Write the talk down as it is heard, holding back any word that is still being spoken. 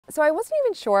So I wasn't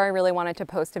even sure I really wanted to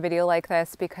post a video like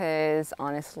this because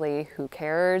honestly, who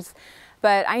cares?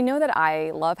 But I know that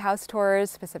I love house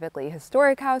tours, specifically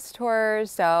historic house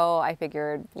tours, so I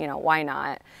figured, you know, why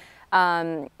not?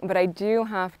 But I do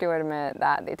have to admit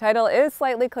that the title is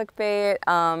slightly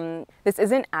clickbait. This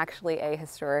isn't actually a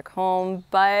historic home,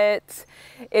 but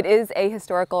it is a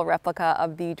historical replica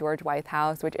of the George Wythe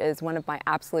house, which is one of my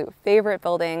absolute favorite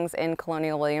buildings in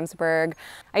Colonial Williamsburg.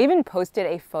 I even posted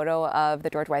a photo of the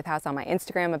George Wythe house on my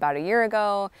Instagram about a year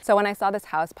ago. So when I saw this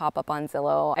house pop up on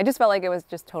Zillow, I just felt like it was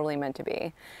just totally meant to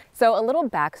be. So a little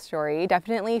backstory,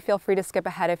 definitely feel free to skip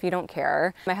ahead if you don't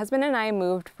care. My husband and I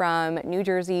moved from New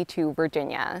Jersey to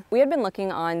Virginia. We had been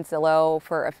looking on Zillow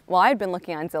for, well, I'd been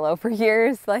looking on Zillow for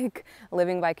years, like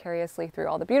living vicariously through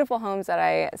all the beautiful homes that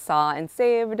I saw and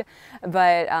saved,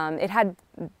 but it had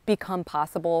become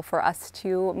possible for us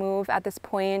to move at this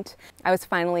point. I was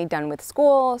finally done with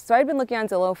school, so I'd been looking on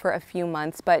Zillow for a few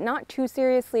months, but not too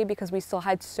seriously because we still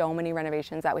had so many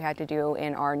renovations that we had to do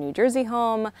in our New Jersey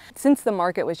home. Since the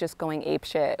market was just going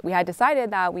apeshit, we had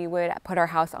decided that we would put our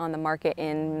house on the market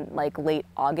in like late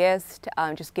August,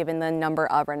 just given the number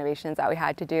of renovations that we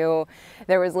had to do.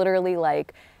 There was literally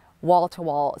like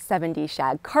wall-to-wall 70s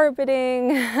shag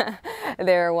carpeting.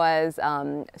 There was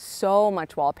so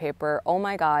much wallpaper. Oh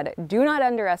my God, do not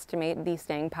underestimate the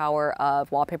staying power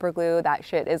of wallpaper glue. That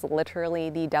shit is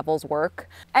literally the devil's work.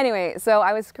 Anyway, so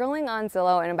I was scrolling on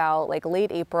Zillow in about like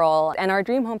late April, and our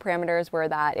dream home parameters were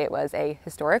that it was a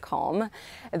historic home,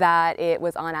 that it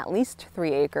was on at least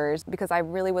 3 acres, because I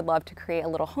really would love to create a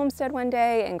little homestead one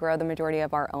day and grow the majority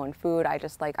of our own food. I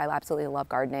absolutely love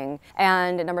gardening.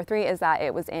 And number 3 is that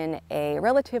it was in a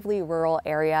relatively rural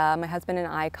area. My husband and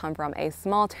I come from a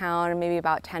small town, maybe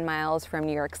about 10 miles from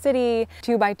New York City,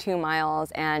 2 by 2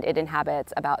 miles, and it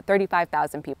inhabits about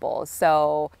 35,000 people.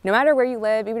 So no matter where you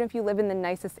live, even if you live in the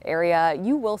nicest area,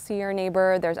 you will see your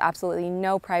neighbor. There's absolutely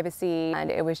no privacy, and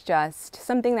it was just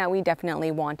something that we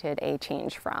definitely wanted a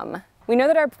change from. We know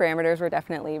that our parameters were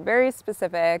definitely very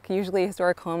specific. Usually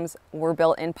historic homes were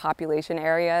built in population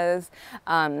areas.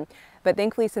 But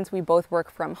thankfully, since we both work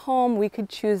from home, we could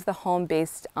choose the home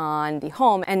based on the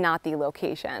home and not the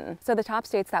location. So the top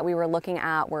states that we were looking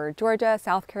at were Georgia,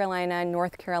 South Carolina,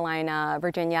 North Carolina,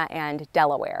 Virginia, and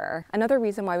Delaware. Another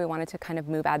reason why we wanted to kind of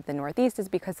move out of the Northeast is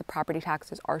because the property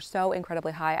taxes are so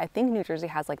incredibly high. I think New Jersey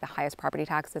has like the highest property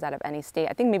taxes out of any state.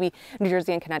 I think maybe New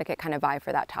Jersey and Connecticut kind of vie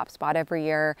for that top spot every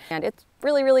year. And it's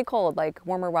really, really cold. Like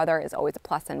warmer weather is always a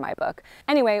plus in my book.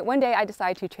 Anyway, one day I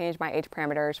decided to change my age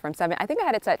parameters from I think I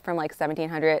had it set from like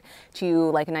 1700 to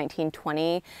like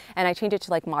 1920, and I changed it to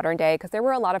like modern day because there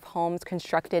were a lot of homes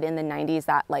constructed in the 90s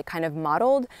that like kind of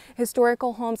modeled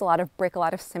historical homes, a lot of brick, a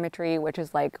lot of symmetry, which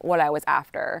is like what I was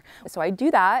after. So I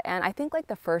do that, and I think like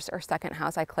the first or second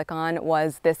house I click on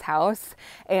was this house,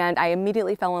 and I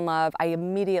immediately fell in love. I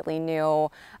immediately knew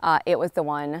it was the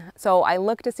one. So I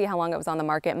looked to see how long it was on the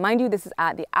market. Mind you, this is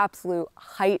at the absolute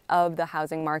height of the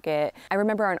housing market. I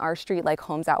remember on our street, like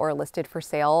homes that were listed for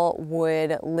sale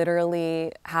would literally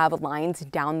have lines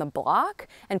down the block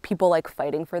and people like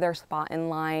fighting for their spot in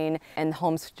line and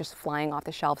homes just flying off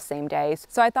the shelf same day.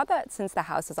 So I thought that since the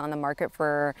house is on the market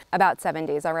for about 7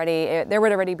 days already, there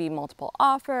would already be multiple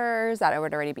offers, that it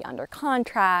would already be under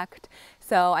contract.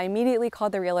 So I immediately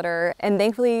called the realtor, and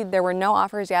thankfully there were no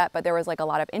offers yet, but there was like a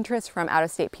lot of interest from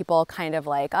out-of-state people kind of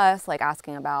like us, like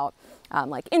asking about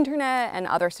like internet and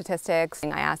other statistics.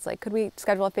 And I asked like, could we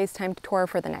schedule a FaceTime tour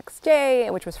for the next day,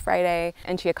 which was Friday,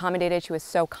 and she accommodated. She was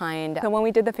so kind. So when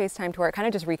we did the FaceTime tour, it kind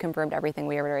of just reconfirmed everything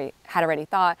we had already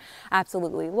thought.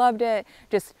 Absolutely loved it.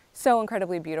 Just so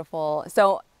incredibly beautiful.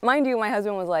 So mind you, my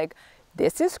husband was like,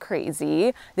 this is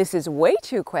crazy. This is way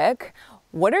too quick.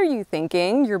 What are you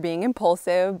thinking? You're being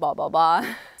impulsive, blah, blah, blah.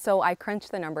 So I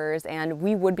crunched the numbers, and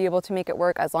we would be able to make it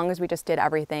work as long as we just did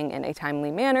everything in a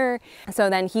timely manner. So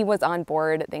then he was on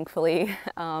board, thankfully,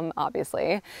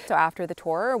 obviously. So after the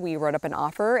tour, we wrote up an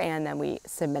offer and then we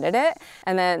submitted it.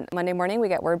 And then Monday morning, we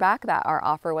get word back that our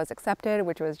offer was accepted,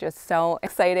 which was just so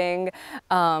exciting.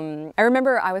 I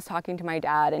remember I was talking to my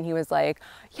dad and he was like,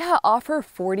 yeah, offer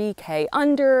 40K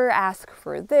under, ask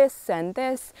for this and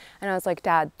this. And I was like,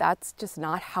 Dad, that's just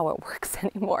not how it works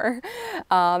anymore.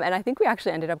 And I think we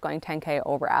actually ended up going 10K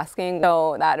over asking.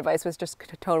 So that advice was just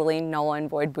totally null and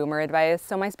void boomer advice.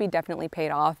 So my speed definitely paid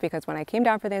off, because when I came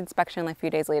down for the inspection like a few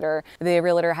days later, the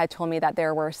realtor had told me that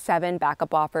there were 7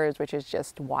 backup offers, which is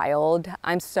just wild.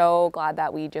 I'm so glad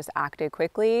that we just acted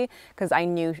quickly, because I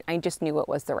just knew it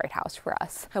was the right house for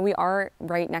us. So we are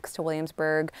right next to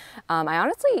Williamsburg. I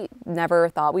honestly never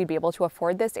thought we'd be able to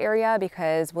afford this area,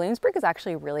 because Williamsburg is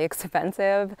actually really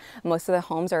expensive. Most of the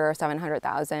homes are $700,000,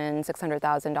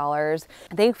 $600,000.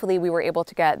 Thankfully, we were able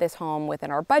to get this home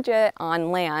within our budget on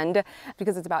land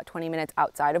because it's about 20 minutes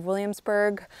outside of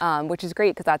Williamsburg, which is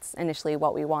great because that's initially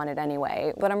what we wanted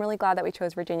anyway. But I'm really glad that we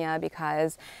chose Virginia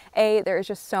because A, there is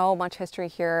just so much history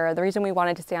here. The reason we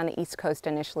wanted to stay on the East Coast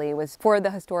initially was for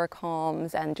the historic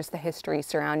homes and just the history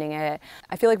surrounding it.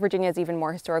 I feel like Virginia is even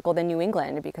more historical than New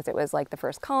England because it was like the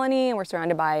first colony, and we're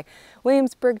surrounded by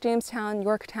Williamsburg, Jamestown,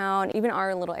 Yorktown. Even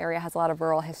our little area has a lot of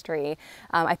rural history.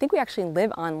 I think we actually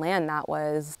live on land that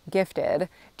was gifted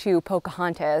to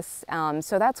Pocahontas,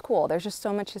 so that's cool. There's just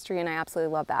so much history and I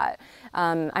absolutely love that.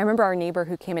 I remember our neighbor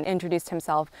who came and introduced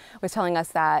himself was telling us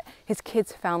that his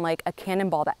kids found like a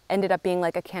cannonball that ended up being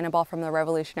like a cannonball from the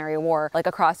Revolutionary War, like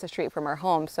across the street from our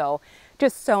home. So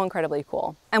just so incredibly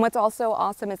cool. And what's also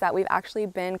awesome is that we've actually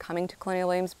been coming to Colonial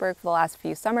Williamsburg for the last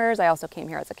few summers. I also came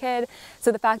here as a kid.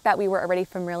 So the fact that we were already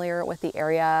familiar with the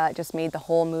area just made the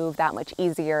whole move that much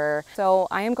easier. So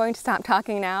I am going to stop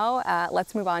talking now.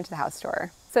 Let's move on to the house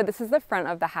tour. So this is the front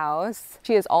of the house.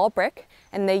 She is all brick,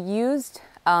 and they used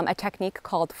a technique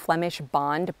called Flemish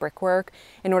bond brickwork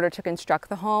in order to construct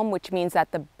the home, which means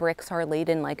that the bricks are laid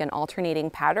in like an alternating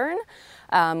pattern,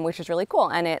 which is really cool.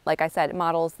 And it, like I said, it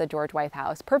models the George Wythe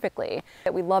house perfectly.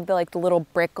 We love the little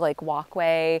brick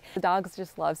walkway. The dogs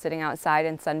just love sitting outside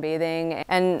and sunbathing.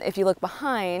 And if you look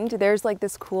behind, there's like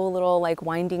this cool little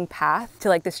winding path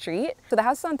to the street. So the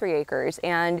house is on 3 acres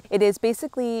and it is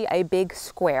basically a big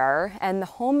square, and the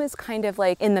home is kind of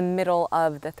in the middle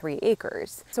of the 3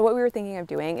 acres. So what we were thinking of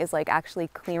doing is actually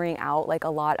clearing out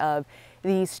a lot of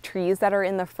these trees that are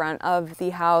in the front of the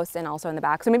house and also in the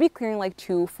back. So maybe clearing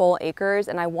 2 full acres,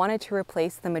 and I wanted to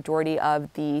replace the majority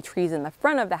of the trees in the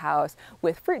front of the house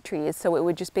with fruit trees. So it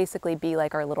would just basically be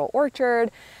our little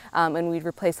orchard, and we'd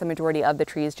replace the majority of the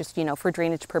trees just, for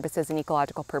drainage purposes and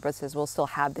ecological purposes. We'll still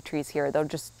have the trees here. They'll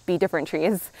just be different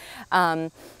trees.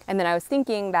 And then I was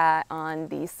thinking that on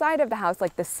the side of the house,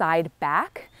 the side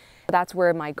back, that's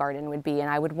where my garden would be, and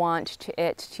I would want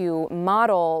it to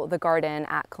model the garden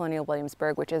at Colonial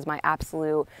Williamsburg, which is my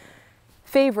absolute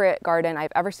favorite garden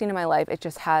I've ever seen in my life. It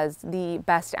just has the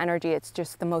best energy. It's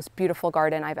just the most beautiful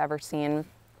garden I've ever seen.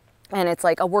 And it's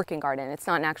a working garden. It's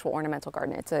not an actual ornamental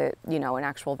garden. It's an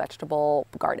actual vegetable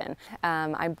garden.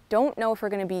 I don't know if we're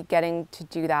gonna be getting to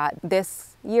do that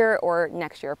this year or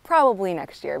next year, probably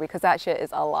next year, because that shit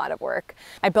is a lot of work.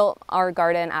 I built our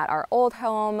garden at our old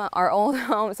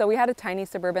home. So we had a tiny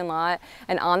suburban lot,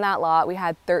 and on that lot we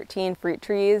had 13 fruit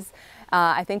trees.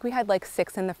 I think we had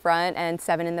 6 in the front and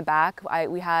 7 in the back.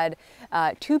 We had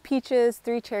 2 peaches,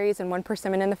 3 cherries, and 1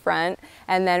 persimmon in the front.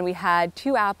 And then we had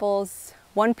 2 apples,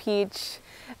 1 peach,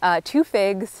 2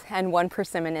 figs, and 1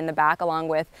 persimmon in the back, along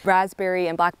with raspberry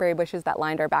and blackberry bushes that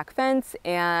lined our back fence,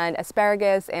 and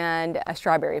asparagus and a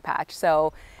strawberry patch.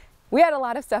 So we had a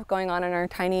lot of stuff going on in our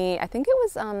tiny, I think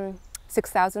it was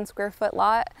 6,000 square foot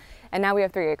lot, and now we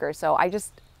have 3 acres. So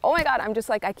oh my God, I'm just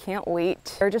I can't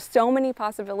wait. There are just so many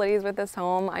possibilities with this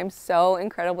home. I'm so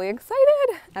incredibly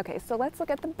excited. Okay, so let's look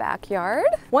at the backyard.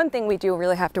 One thing we do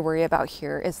really have to worry about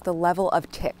here is the level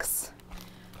of ticks.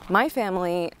 My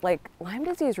family, Lyme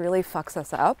disease really fucks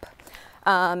us up.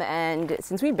 And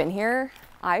since we've been here,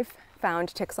 I've found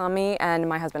ticks on me and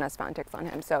my husband has found ticks on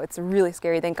him. So it's really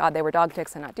scary. Thank God they were dog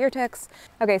ticks and not deer ticks.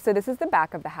 Okay, so this is the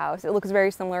back of the house. It looks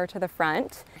very similar to the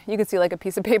front. You can see a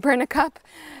piece of paper in a cup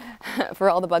for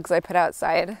all the bugs I put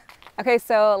outside. Okay,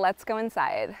 so let's go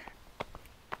inside.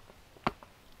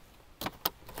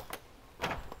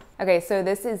 Okay, so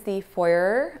this is the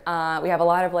foyer. We have a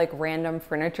lot of random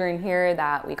furniture in here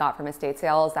that we got from estate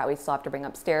sales that we still have to bring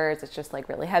upstairs. It's just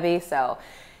really heavy, so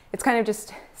it's kind of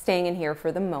just staying in here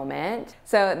for the moment.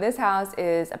 So this house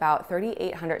is about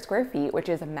 3,800 square feet, which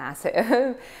is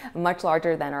massive, much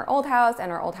larger than our old house.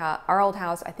 And our old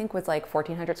house, I think, was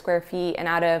 1,400 square feet. And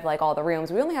out of all the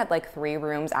rooms, we only had 3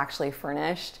 rooms actually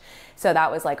furnished. So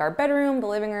that was our bedroom, the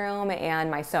living room,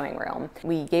 and my sewing room.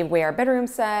 We gave away our bedroom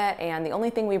set, and the only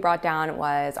thing we brought down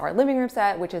was our living room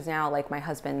set, which is now my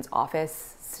husband's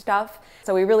office stuff.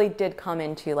 So we really did come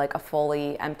into a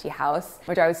fully empty house,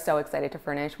 which I was so excited to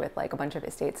furnish with a bunch of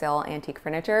estate sale antique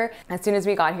furniture. As soon as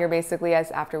we got here, basically,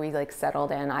 after we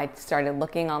settled in, I started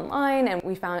looking online, and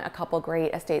we found a couple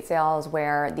great estate sales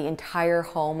where the entire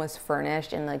home was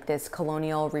furnished in this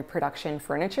colonial reproduction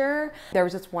furniture. There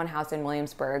was just one house in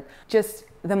Williamsburg, just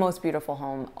the most beautiful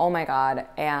home. Oh my God.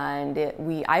 And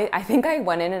I think I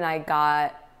went in and I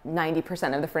got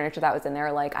 90% of the furniture that was in there.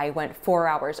 I went 4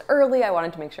 hours early. I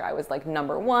wanted to make sure I was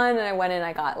number 1, and I went in,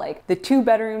 I got the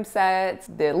 2-bedroom sets,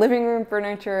 the living room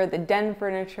furniture, the den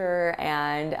furniture,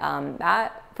 and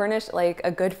that furnished like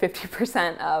a good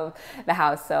 50% of the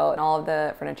house. So all of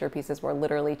the furniture pieces were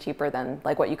literally cheaper than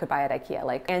like what you could buy at IKEA.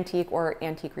 Like antique or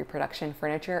antique reproduction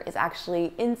furniture is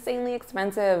actually insanely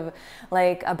expensive.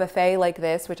 Like a buffet like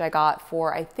this, which I got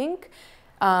for, I think,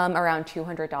 around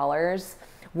 $200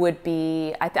 would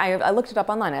be, I looked it up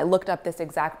online. I looked up this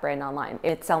exact brand online.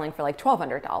 It's selling for like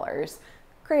 $1,200.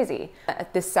 Crazy.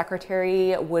 This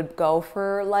secretary would go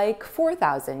for like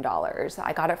 $4,000.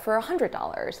 I got it for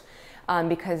 $100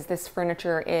 because this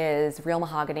furniture is real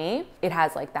mahogany. It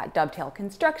has like that dovetail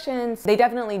construction. They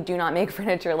definitely do not make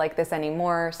furniture like this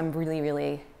anymore. So I'm really,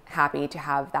 really happy to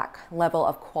have that level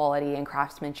of quality and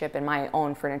craftsmanship in my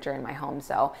own furniture in my home.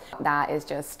 So that is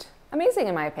just amazing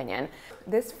in my opinion.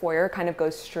 This foyer kind of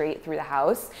goes straight through the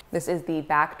house. This is the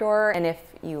back door, and if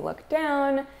you look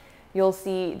down, you'll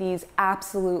see these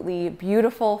absolutely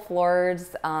beautiful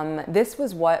floors. This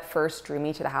was what first drew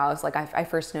me to the house. Like I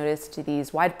first noticed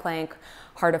these wide plank,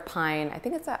 heart of pine, I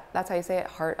think that's how you say it,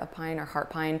 heart of pine or heart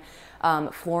pine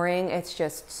flooring. It's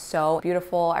just so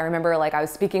beautiful. I remember like I was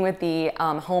speaking with the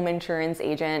home insurance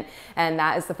agent, and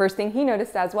that is the first thing he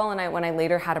noticed as well. And when I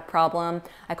later had a problem,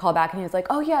 I called back and he was like,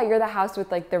 oh yeah, you're the house with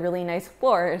like the really nice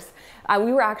floors.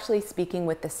 We were actually speaking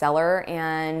with the seller,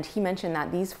 and he mentioned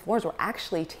that these floors were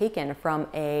actually taken from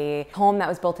a home that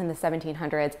was built in the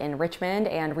 1700s in Richmond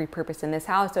and repurposed in this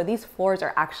house. So these floors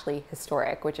are actually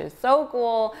historic, which is so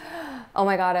cool. Oh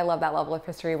my God, I love that level of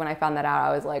history. When I found that out,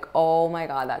 I was like, oh my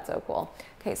God, that's so cool.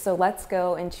 Okay, so let's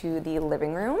go into the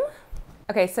living room.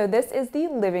 Okay, so this is the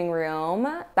living room.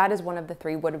 That is one of the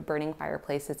 3 wood burning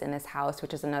fireplaces in this house,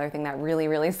 which is another thing that really,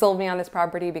 really sold me on this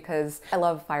property because I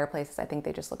love fireplaces. I think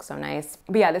they just look so nice.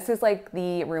 But yeah, this is like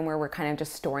the room where we're kind of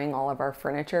just storing all of our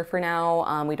furniture for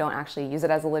now. We don't actually use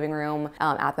it as a living room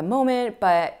at the moment,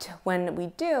 but when we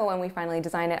do, when we finally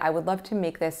design it, I would love to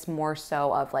make this more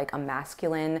so of like a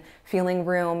masculine feeling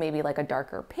room, maybe like a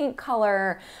darker paint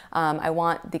color. I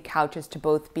want the couches to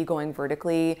both be going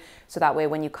vertically, so that way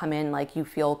when you come in, like you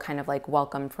feel kind of like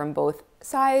welcome from both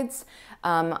sides.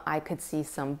 I could see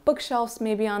some bookshelves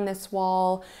maybe on this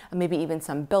wall, maybe even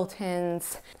some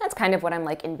built-ins. That's kind of what I'm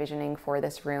like envisioning for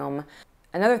this room.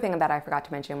 Another thing that I forgot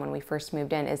to mention when we first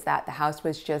moved in is that the house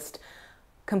was just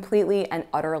completely and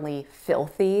utterly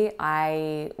filthy.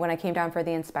 When I came down for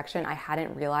the inspection, I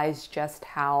hadn't realized just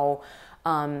how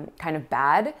kind of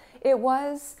bad it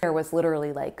was. There was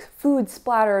literally like food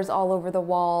splatters all over the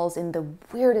walls in the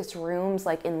weirdest rooms,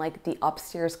 like in like the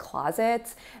upstairs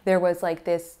closets. There was like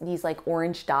these like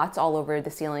orange dots all over the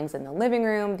ceilings in the living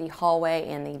room, the hallway,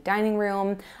 and the dining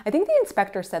room. I think the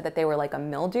inspector said that they were like a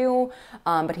mildew,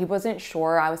 but he wasn't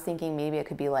sure. I was thinking maybe it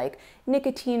could be like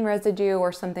nicotine residue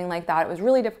or something like that. It was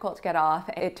really difficult to get off.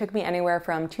 It took me anywhere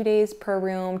from 2 days per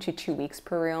room to 2 weeks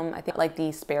per room. I think like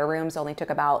the spare rooms only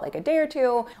took about like a day or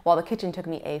two, while the kitchen took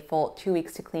me a full 2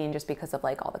 weeks to clean just because of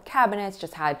like all the cabinets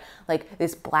just had like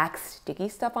this black sticky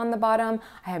stuff on the bottom.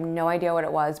 I have no idea what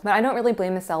it was, but I don't really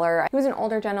blame the seller. He was an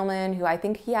older gentleman who I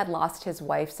think he had lost his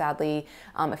wife sadly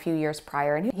a few years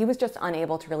prior, and he was just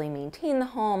unable to really maintain the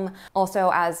home.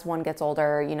 Also, as one gets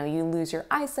older, you know, you lose your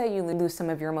eyesight, you lose some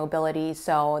of your mobility,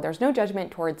 so there's no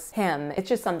judgment towards him. It's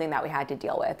just something that we had to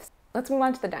deal with. Let's move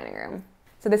on to the dining room.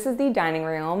 So this is the dining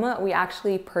room. We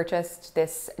actually purchased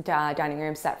this dining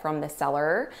room set from the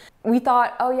seller. We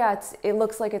thought, oh yeah, it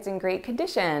looks like it's in great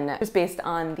condition, just based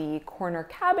on the corner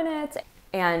cabinets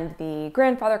and the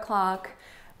grandfather clock.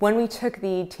 When we took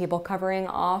the table covering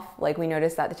off, like we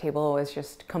noticed that the table was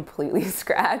just completely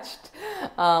scratched,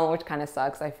 which kind of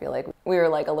sucks. I feel like we were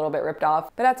like a little bit ripped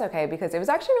off, but that's okay because it was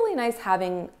actually really nice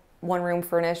having one room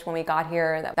furnished when we got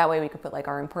here. That way we could put like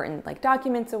our important like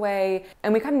documents away,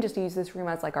 and we kind of just use this room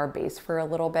as like our base for a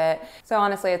little bit. So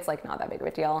honestly, it's like not that big of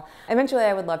a deal. Eventually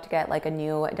I would love to get like a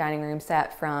new dining room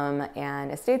set from an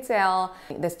estate sale.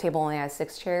 This table only has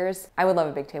 6 chairs. I would love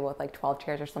a big table with like 12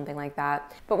 chairs or something like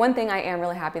that. But one thing I am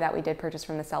really happy that we did purchase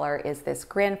from the seller is this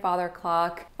grandfather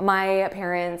clock. My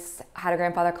parents had a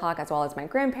grandfather clock as well as my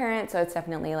grandparents, so it's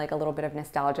definitely like a little bit of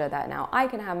nostalgia that now I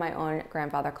can have my own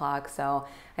grandfather clock. So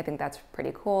I think that's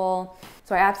pretty cool.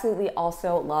 So I absolutely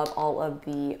also love all of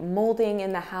the molding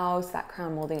in the house. That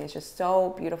crown molding is just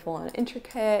so beautiful and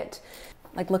intricate.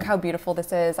 Like, look how beautiful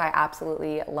this is. I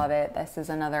absolutely love it. This is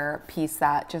another piece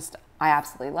that just I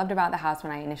absolutely loved about the house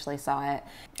when I initially saw it.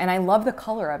 And I love the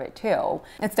color of it too.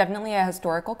 It's definitely a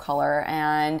historical color,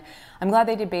 and I'm glad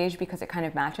they did beige because it kind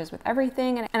of matches with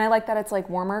everything. And I like that it's like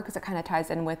warmer because it kind of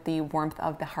ties in with the warmth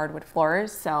of the hardwood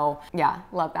floors. So yeah,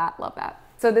 love that, love that.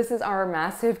 So this is our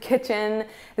massive kitchen.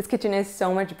 This kitchen is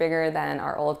so much bigger than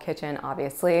our old kitchen,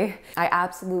 obviously. I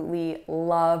absolutely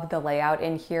love the layout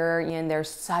in here, and there's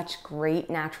such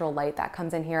great natural light that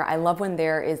comes in here. I love when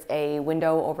there is a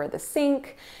window over the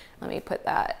sink. Let me put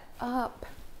that up.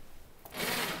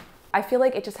 I feel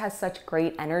like it just has such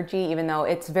great energy, even though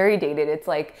it's very dated. It's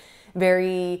like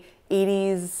very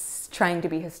 80s trying to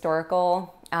be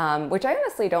historical, which I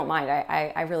honestly don't mind.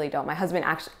 I really don't. My husband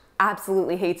actually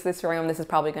absolutely hates this room. This is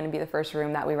probably going to be the first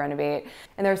room that we renovate.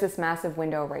 And there's this massive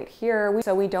window right here.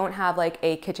 So we don't have like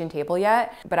a kitchen table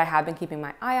yet, but I have been keeping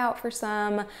my eye out for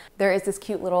some. There is this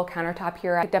cute little countertop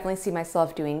here. I definitely see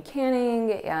myself doing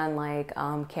canning and like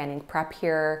canning prep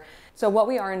here. So what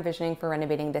we are envisioning for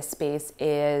renovating this space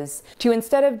is to,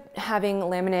 instead of having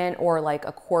laminate or like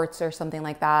a quartz or something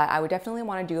like that, I would definitely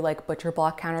want to do like butcher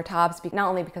block countertops, not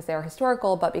only because they are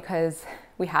historical, but because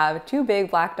we have two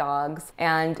big black dogs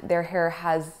and their hair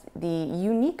has the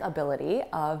unique ability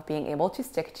of being able to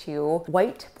stick to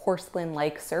white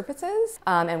porcelain-like surfaces.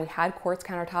 And we had quartz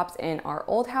countertops in our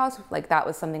old house. Like that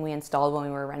was something we installed when we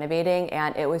were renovating,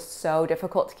 and it was so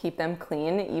difficult to keep them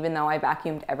clean. Even though I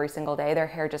vacuumed every single day, their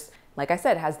hair just, like I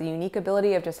said, has the unique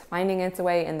ability of just finding its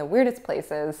way in the weirdest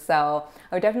places. So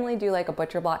I would definitely do like a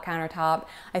butcher block countertop.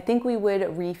 I think we would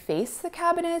reface the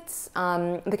cabinets.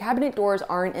 The cabinet doors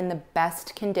aren't in the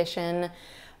best condition,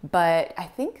 but I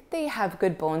think they have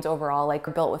good bones overall,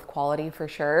 like built with quality for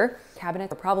sure.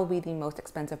 Cabinets are probably the most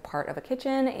expensive part of a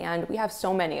kitchen, and we have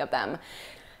so many of them.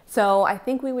 So I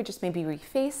think we would just maybe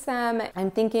reface them. I'm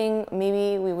thinking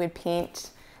maybe we would paint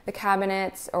the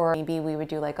cabinets, or maybe we would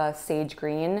do like a sage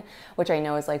green, which I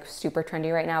know is like super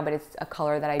trendy right now, but it's a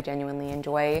color that I genuinely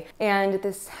enjoy. And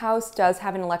this house does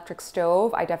have an electric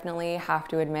stove. I definitely have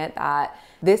to admit that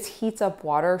this heats up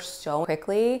water so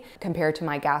quickly compared to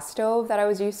my gas stove that I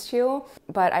was used to,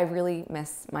 but I really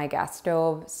miss my gas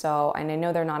stove. So, and I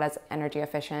know they're not as energy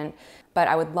efficient, but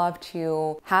I would love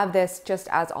to have this just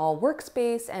as all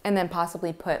workspace, and then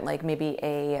possibly put like maybe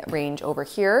a range over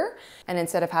here. And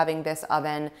instead of having this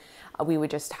oven, we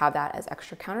would just have that as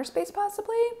extra counter space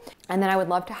possibly. And then I would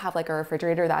love to have like a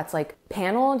refrigerator that's like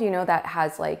paneled, you know, that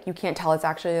has like, you can't tell it's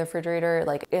actually a refrigerator.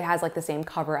 Like it has like the same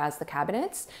cover as the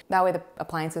cabinets. That way the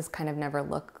appliances kind of never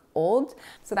look old.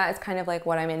 So that is kind of like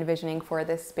what I'm envisioning for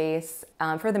this space.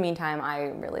 For the meantime, I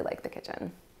really like the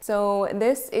kitchen. So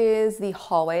this is the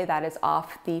hallway that is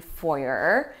off the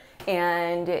foyer,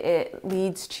 and it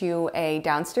leads to a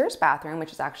downstairs bathroom,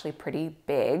 which is actually pretty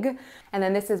big. And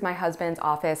then this is my husband's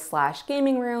office slash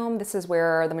gaming room. This is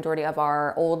where the majority of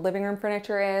our old living room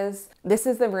furniture is. This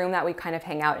is the room that we kind of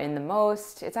hang out in the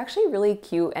most. It's actually really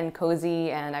cute and cozy,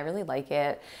 and I really like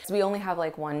it. So we only have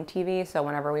like one TV, so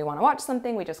whenever we want to watch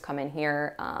something, we just come in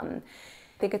here.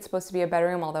 I think it's supposed to be a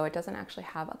bedroom, although it doesn't actually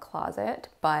have a closet,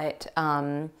 but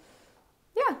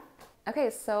yeah.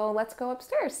 Okay, so let's go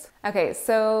upstairs. Okay,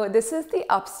 so this is the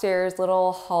upstairs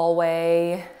little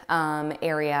hallway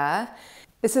area.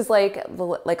 This is like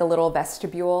a little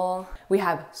vestibule. We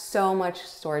have so much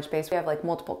storage space. We have like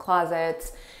multiple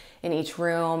closets in each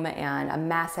room and a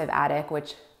massive attic,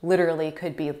 which literally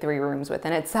could be 3 rooms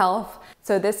within itself.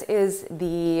 So this is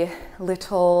the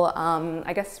little,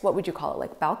 I guess, what would you call it?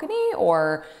 Like balcony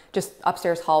or just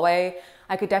upstairs hallway.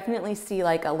 I could definitely see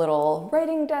like a little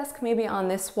writing desk maybe on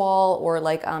this wall, or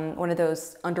like one of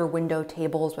those under window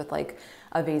tables with like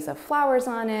a vase of flowers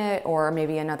on it, or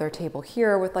maybe another table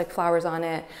here with like flowers on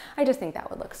it. I just think that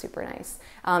would look super nice.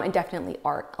 And definitely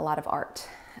art, a lot of art.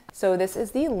 So this is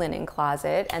the linen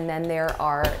closet, and then there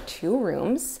are 2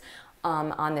 rooms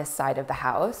on this side of the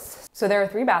house. So there are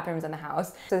 3 bathrooms in the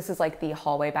house. So this is like the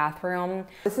hallway bathroom.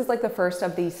 This is like the first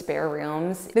of these spare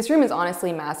rooms. This room is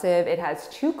honestly massive. It has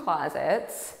 2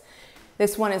 closets.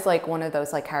 This one is like one of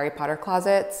those like Harry Potter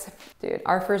closets. Dude,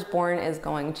 our firstborn is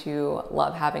going to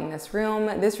love having this room.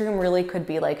 This room really could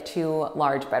be like 2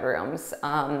 large bedrooms.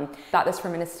 Got this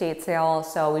from an estate sale,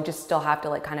 so we just still have to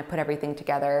like kind of put everything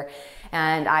together.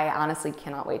 And I honestly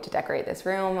cannot wait to decorate this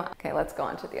room. Okay, let's go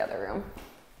on to the other room.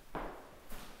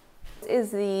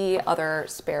 Is the other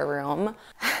spare room.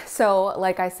 So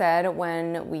like I said,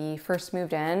 when we first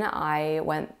moved in, I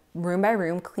went room by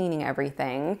room cleaning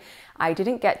everything. I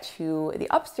didn't get to the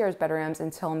upstairs bedrooms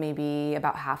until maybe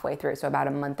about halfway through, so about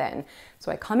a month in.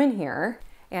 So I come in here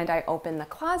and I open the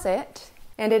closet,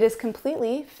 and it is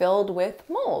completely filled with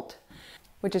mold,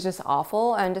 which is just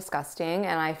awful and disgusting.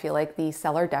 And I feel like the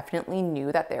seller definitely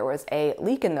knew that there was a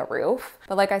leak in the roof.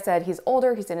 But like I said, he's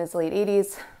older, he's in his late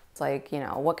 80s. It's like, you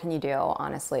know, what can you do,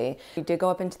 honestly? We did go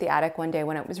up into the attic one day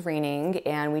when it was raining,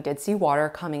 and we did see water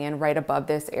coming in right above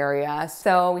this area.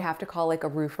 So we have to call like a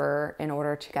roofer in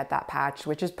order to get that patched,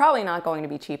 which is probably not going to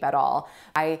be cheap at all.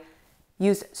 I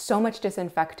used so much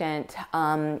disinfectant,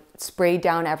 sprayed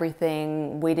down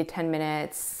everything, waited 10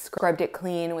 minutes, scrubbed it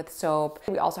clean with soap.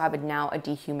 We also have now a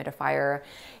dehumidifier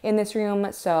in this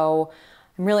room, so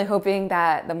I'm really hoping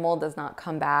that the mold does not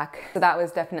come back. So that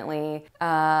was definitely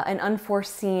an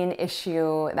unforeseen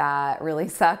issue that really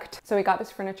sucked. So we got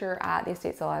this furniture at the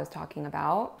estate sale I was talking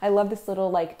about. I love this little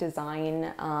like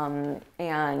design,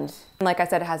 and like I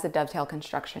said, it has a dovetail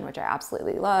construction, which I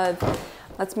absolutely love.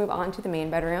 Let's move on to the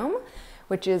main bedroom,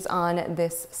 which is on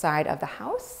this side of the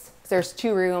house. There's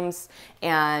 2 rooms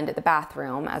and the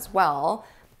bathroom as well.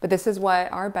 But this is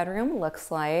what our bedroom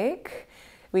looks like.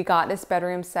 We got this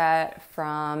bedroom set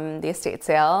from the estate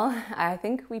sale. I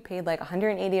think we paid like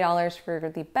 $180 for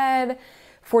the bed,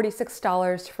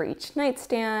 $46 for each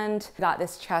nightstand. We got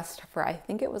this chest for, I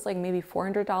think it was like maybe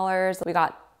 $400. We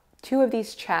got 2 of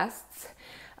these chests.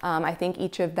 I think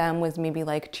each of them was maybe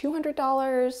like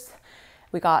 $200.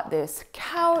 We got this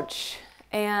couch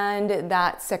and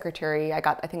that secretary. I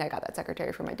think I got that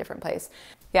secretary from a different place.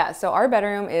 Yeah, so our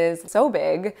bedroom is so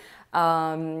big.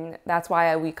 That's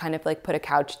why we kind of like put a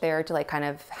couch there to like kind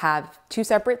of have 2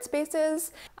 separate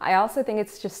spaces. I also think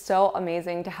it's just so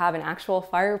amazing to have an actual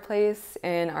fireplace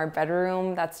in our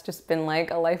bedroom. That's just been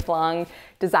like a lifelong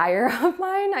desire of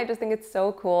mine. I just think it's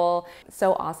so cool,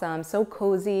 so awesome, so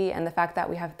cozy. And the fact that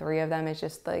we have 3 of them is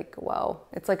just like, whoa,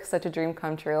 it's like such a dream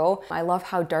come true. I love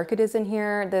how dark it is in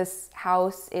here. This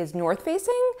house is north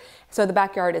facing, so the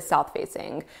backyard is south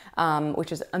facing,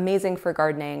 which is amazing for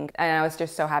gardening. And I was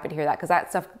just so happy to hear that, because that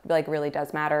stuff like really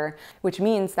does matter, which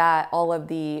means that all of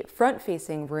the front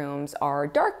facing rooms are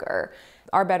darker.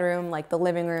 Our bedroom, like the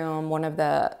living room, one of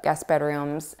the guest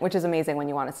bedrooms, which is amazing when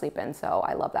you want to sleep in, so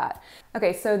I love that.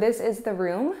 Okay, so this is the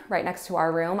room right next to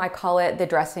our room. I call it the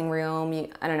dressing room.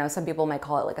 I don't know, some people might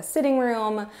call it like a sitting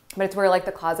room, but it's where like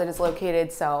the closet is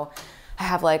located. So I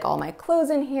have like all my clothes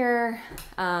in here.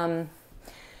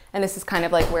 And this is kind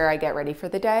of like where I get ready for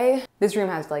the day. This room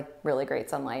has like really great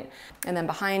sunlight. And then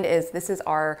behind this is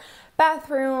our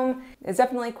bathroom. It's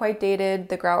definitely quite dated.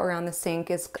 The grout around the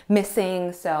sink is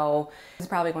missing, so it's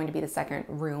probably going to be the second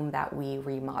room that we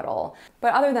remodel.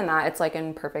 But other than that, it's like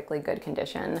in perfectly good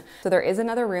condition. So there is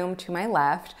another room to my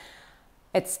left.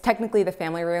 It's technically the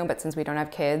family room, but since we don't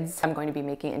have kids, I'm going to be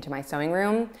making it into my sewing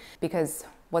room, because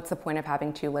what's the point of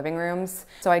having 2 living rooms?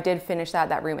 So I did finish that.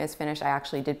 That room is finished. I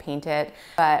actually did paint it,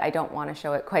 but I don't want to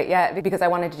show it quite yet because I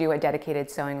wanted to do a dedicated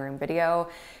sewing room video.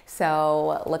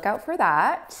 So look out for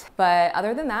that. But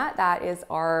other than that, that is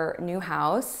our new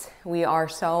house. We are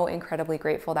so incredibly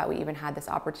grateful that we even had this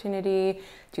opportunity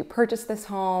to purchase this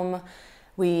home.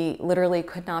 We literally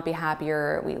could not be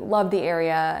happier. We love the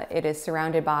area. It is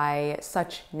surrounded by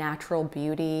such natural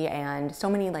beauty and so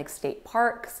many like state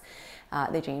parks.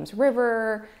 The James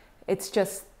River. It's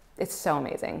so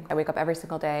amazing. I wake up every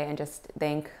single day and just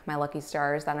thank my lucky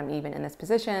stars that I'm even in this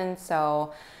position.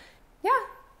 So yeah,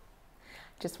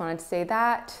 just wanted to say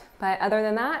that. But other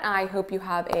than that, I hope you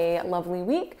have a lovely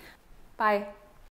week. Bye.